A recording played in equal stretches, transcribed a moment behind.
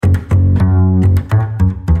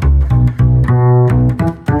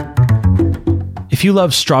If you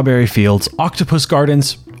love Strawberry Fields, Octopus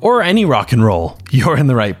Gardens, or any rock and roll, you're in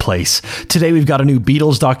the right place. Today we've got a new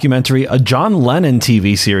Beatles documentary, a John Lennon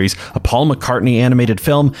TV series, a Paul McCartney animated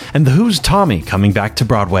film, and The Who's Tommy coming back to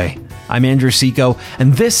Broadway. I'm Andrew Seco,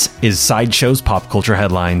 and this is Sideshow's Pop Culture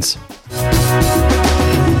Headlines.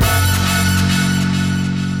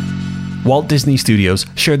 Walt Disney Studios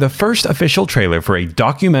shared the first official trailer for a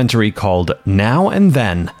documentary called Now and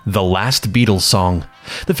Then, The Last Beatles Song.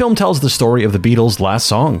 The film tells the story of the Beatles' last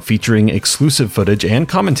song, featuring exclusive footage and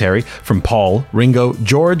commentary from Paul, Ringo,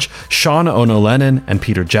 George, Sean Ono Lennon, and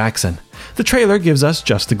Peter Jackson. The trailer gives us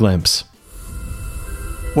just a glimpse.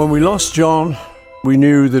 When we lost John, we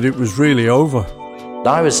knew that it was really over.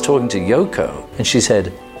 I was talking to Yoko, and she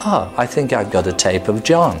said, I think I've got a tape of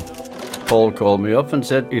John. Paul called me up and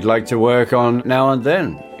said he'd like to work on Now and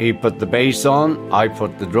Then. He put the bass on, I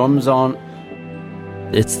put the drums on.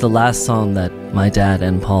 It's the last song that my dad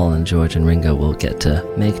and Paul and George and Ringo will get to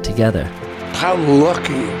make together. How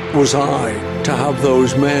lucky was I to have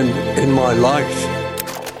those men in my life?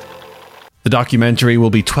 The documentary will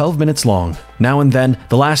be 12 minutes long. Now and Then,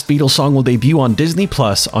 The Last Beatles Song will debut on Disney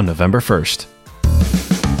Plus on November 1st.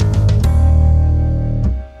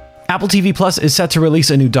 Apple TV Plus is set to release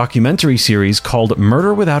a new documentary series called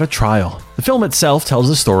Murder Without a Trial. The film itself tells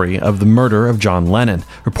the story of the murder of John Lennon.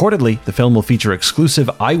 Reportedly, the film will feature exclusive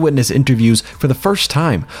eyewitness interviews for the first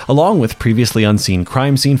time, along with previously unseen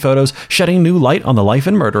crime scene photos, shedding new light on the life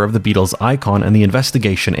and murder of the Beatles icon and the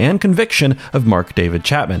investigation and conviction of Mark David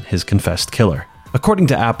Chapman, his confessed killer. According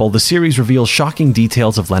to Apple, the series reveals shocking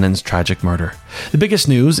details of Lennon's tragic murder. The biggest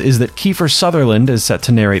news is that Kiefer Sutherland is set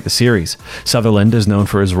to narrate the series. Sutherland is known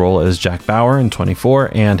for his role as Jack Bauer in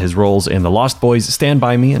 24 and his roles in The Lost Boys, Stand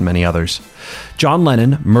By Me, and many others. John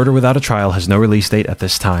Lennon, Murder Without a Trial, has no release date at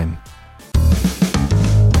this time.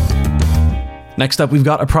 Next up, we've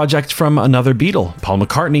got a project from another Beatle. Paul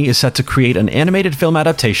McCartney is set to create an animated film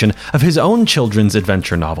adaptation of his own children's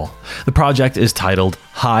adventure novel. The project is titled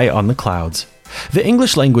High on the Clouds. The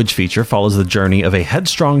English language feature follows the journey of a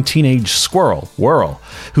headstrong teenage squirrel, Whirl,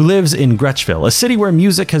 who lives in Gretchville, a city where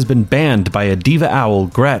music has been banned by a diva owl,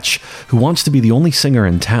 Gretch, who wants to be the only singer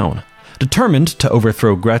in town. Determined to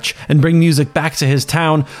overthrow Gretch and bring music back to his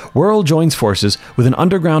town, Whirl joins forces with an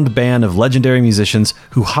underground band of legendary musicians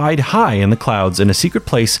who hide high in the clouds in a secret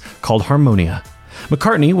place called Harmonia.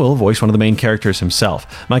 McCartney will voice one of the main characters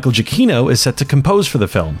himself. Michael Giacchino is set to compose for the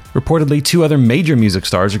film. Reportedly, 2 other major music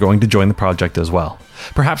stars are going to join the project as well.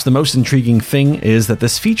 Perhaps the most intriguing thing is that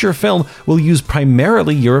this feature film will use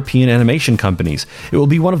primarily European animation companies. It will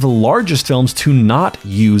be one of the largest films to not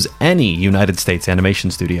use any United States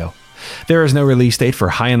animation studio. There is no release date for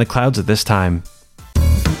High in the Clouds at this time.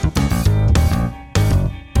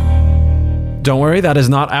 Don't worry, that is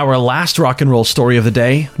not our last rock and roll story of the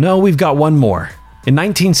day. No, we've got one more. In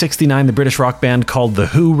 1969, the British rock band called The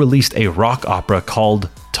Who released a rock opera called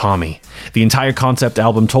Tommy. The entire concept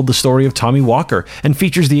album told the story of Tommy Walker and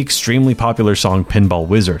features the extremely popular song Pinball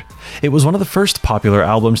Wizard. It was one of the first popular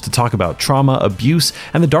albums to talk about trauma, abuse,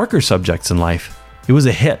 and the darker subjects in life. It was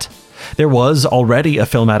a hit. There was already a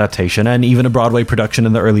film adaptation and even a Broadway production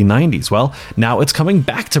in the early 90s. Well, now it's coming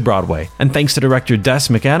back to Broadway, and thanks to director Des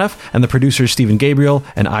McAnuff and the producers Stephen Gabriel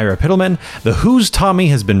and Ira Pittleman, The Who's Tommy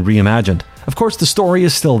has been reimagined. Of course, the story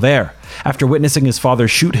is still there. After witnessing his father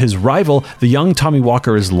shoot his rival, the young Tommy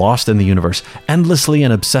Walker is lost in the universe, endlessly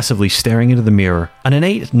and obsessively staring into the mirror. An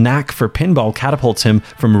innate knack for pinball catapults him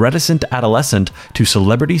from reticent adolescent to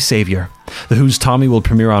celebrity savior. The Who's Tommy will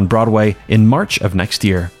premiere on Broadway in March of next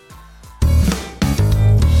year.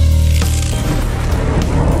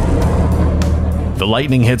 The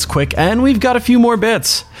lightning hits quick, and we've got a few more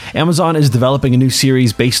bits. Amazon is developing a new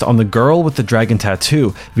series based on the girl with the dragon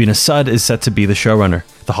tattoo. Venus Sudd is set to be the showrunner.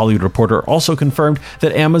 The Hollywood Reporter also confirmed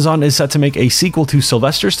that Amazon is set to make a sequel to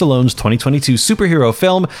Sylvester Stallone's 2022 superhero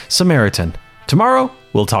film, Samaritan. Tomorrow,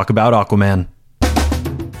 we'll talk about Aquaman.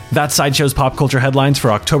 That's Sideshow's Pop Culture Headlines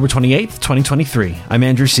for October 28th, 2023. I'm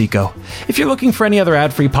Andrew Seco. If you're looking for any other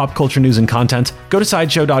ad-free pop culture news and content, go to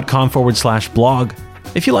sideshow.com/blog.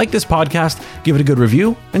 If you like this podcast, give it a good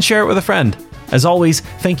review and share it with a friend. As always,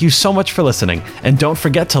 thank you so much for listening, and don't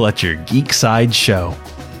forget to let your geek side show.